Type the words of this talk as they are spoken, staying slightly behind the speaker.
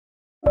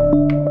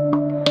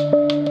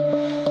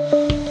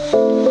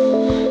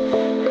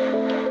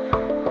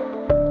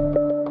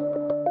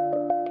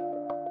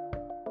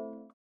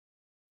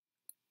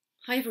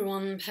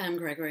everyone, Pam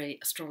Gregory,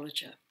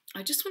 astrologer.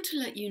 I just want to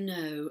let you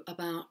know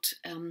about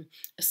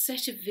a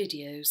set of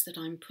videos that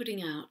I'm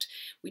putting out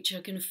which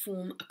are going to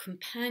form a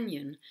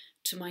companion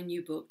to my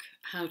new book,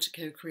 How to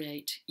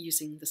Co-Create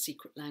Using the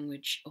Secret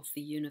Language of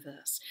the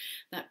Universe.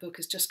 That book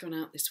has just gone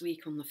out this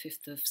week on the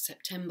 5th of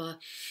September.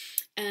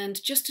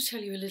 And just to tell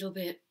you a little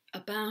bit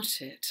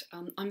about it,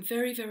 I'm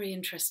very, very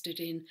interested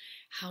in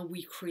how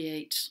we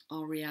create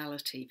our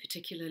reality,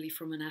 particularly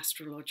from an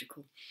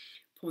astrological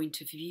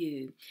point of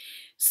view.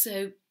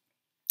 So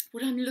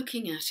what I'm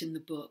looking at in the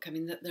book,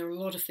 there are a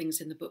lot of things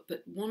in the book,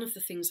 but one of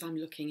the things I'm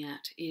looking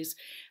at is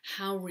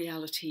how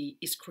reality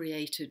is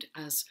created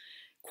as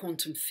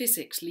quantum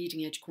physics,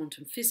 leading edge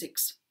quantum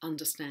physics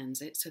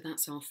understands it. So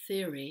that's our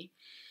theory.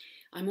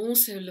 I'm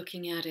also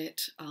looking at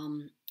it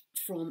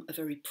from a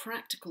very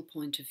practical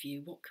point of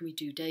view. What can we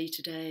do day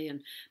to day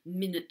and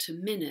minute to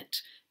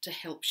minute to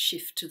help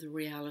shift to the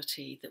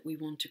reality that we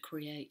want to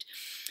create?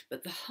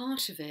 But the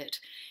heart of it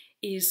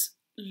is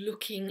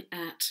looking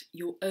at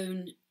your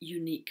own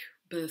unique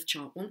birth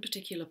chart, one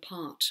particular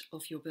part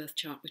of your birth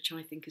chart, which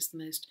I think is the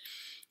most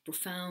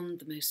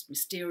profound, the most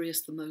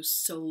mysterious, the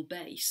most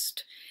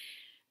soul-based.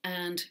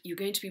 And you're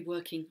going to be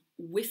working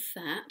with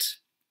that.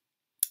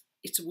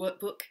 It's a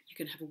workbook. You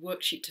can have a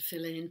worksheet to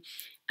fill in,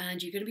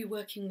 and you're going to be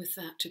working with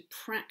that to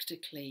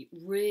practically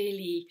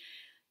really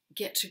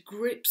get to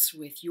grips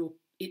with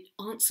it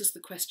answers the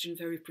question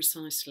very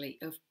precisely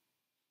of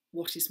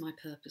what is my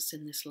purpose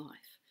in this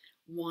life?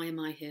 Why am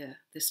I here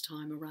this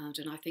time around?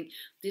 And I think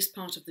this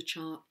part of the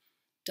chart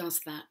does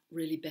that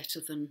really better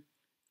than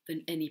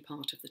any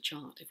part of the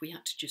chart, if we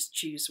had to just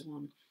choose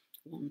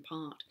one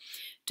part.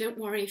 Don't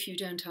worry if you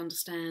don't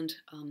understand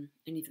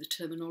any of the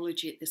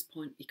terminology at this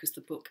point, because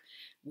the book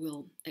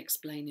will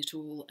explain it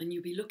all, and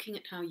you'll be looking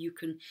at how you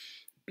can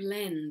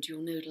blend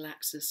your nodal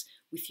axis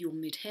with your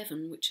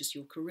midheaven, which is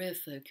your career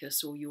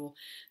focus or your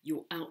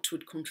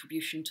outward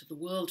contribution to the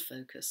world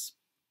focus,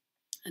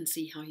 and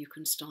see how you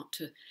can start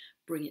to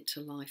bring it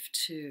to life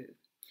too.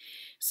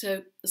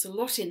 So there's a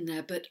lot in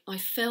there, but I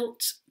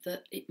felt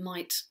that it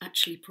might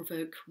actually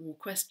provoke more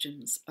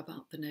questions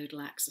about the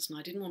nodal axis, and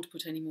I didn't want to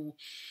put any more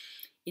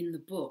in the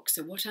book.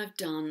 So what I've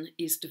done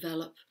is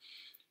develop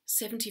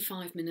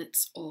 75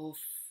 minutes of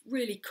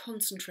really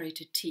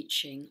concentrated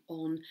teaching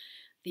on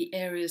the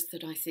areas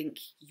that I think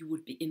you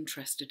would be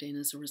interested in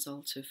as a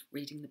result of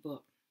reading the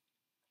book.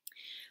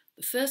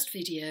 The first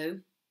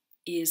video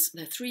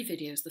there are 3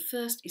 videos. The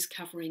first is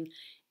covering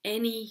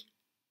any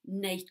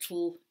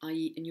natal,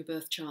 i.e. in your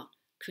birth chart,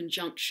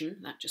 conjunction,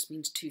 that just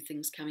means 2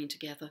 things coming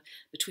together,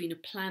 between a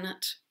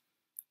planet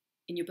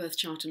in your birth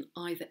chart and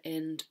either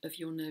end of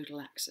your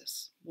nodal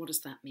axis. What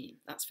does that mean?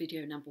 That's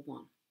video number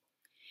 1.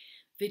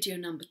 Video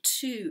number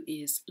 2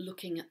 is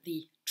looking at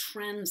the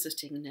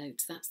transiting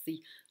nodes. That's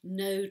the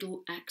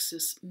nodal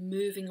axis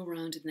moving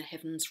around in the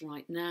heavens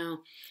right now,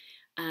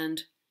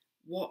 and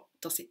what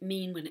does it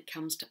mean when it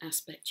comes to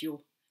aspect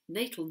your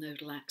natal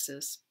nodal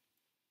axis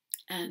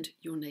and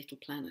your natal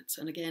planets.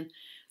 And again,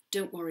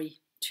 don't worry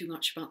too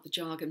much about the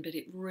jargon, but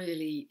it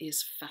really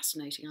is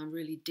fascinating. I'm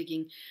really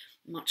digging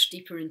much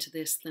deeper into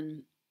this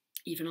than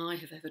even I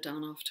have ever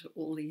done after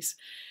all these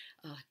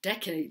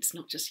decades,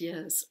 not just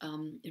years,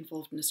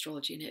 involved in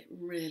astrology, and it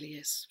really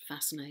is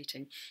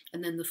fascinating.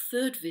 And then the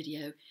third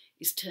video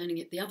is turning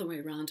it the other way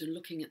around and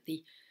looking at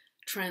the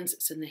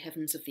transits in the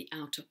heavens of the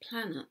outer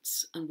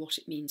planets and what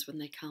it means when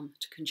they come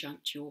to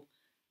conjunct your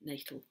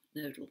natal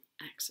nodal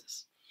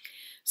axis.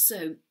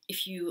 So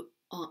if you've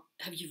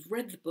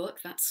read the book,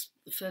 that's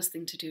the first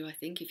thing to do, I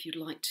think, if you'd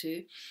like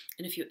to.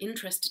 And if you're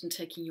interested in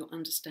taking your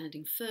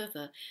understanding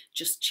further,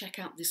 just check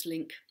out this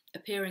link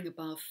appearing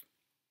above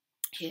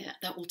here.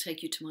 That will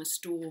take you to my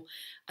store,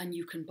 and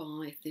you can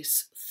buy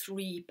this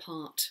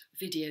 3-part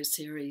video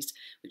series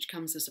which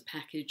comes as a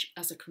package,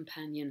 as a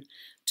companion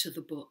to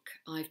the book.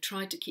 I've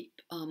tried to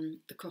keep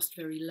the cost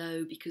very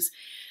low because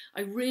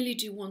I really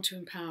do want to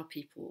empower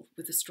people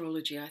with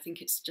astrology. I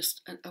think it's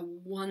just a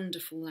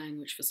wonderful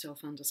language for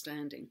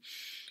self-understanding.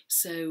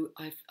 So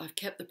I've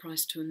kept the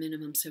price to a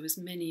minimum, so as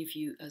many of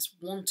you as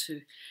want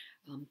to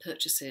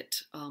purchase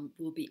it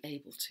will be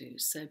able to.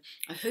 So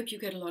I hope you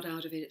get a lot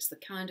out of it. It's the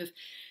kind of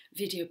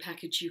video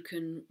package you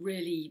can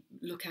really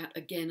look at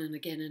again and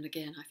again and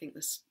again. I think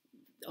there's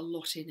a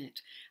lot in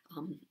it.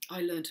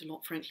 I learned a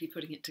lot, frankly,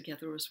 putting it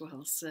together as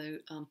well. So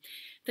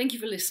thank you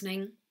for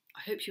listening.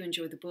 I hope you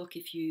enjoy the book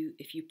if you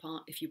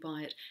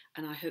buy it,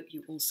 and I hope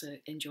you also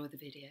enjoy the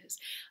videos.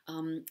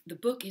 The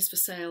book is for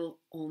sale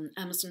on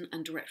Amazon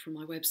and direct from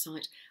my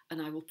website,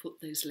 and I will put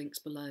those links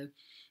below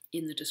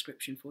in the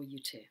description for you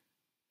too.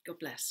 God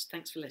bless.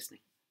 Thanks for listening.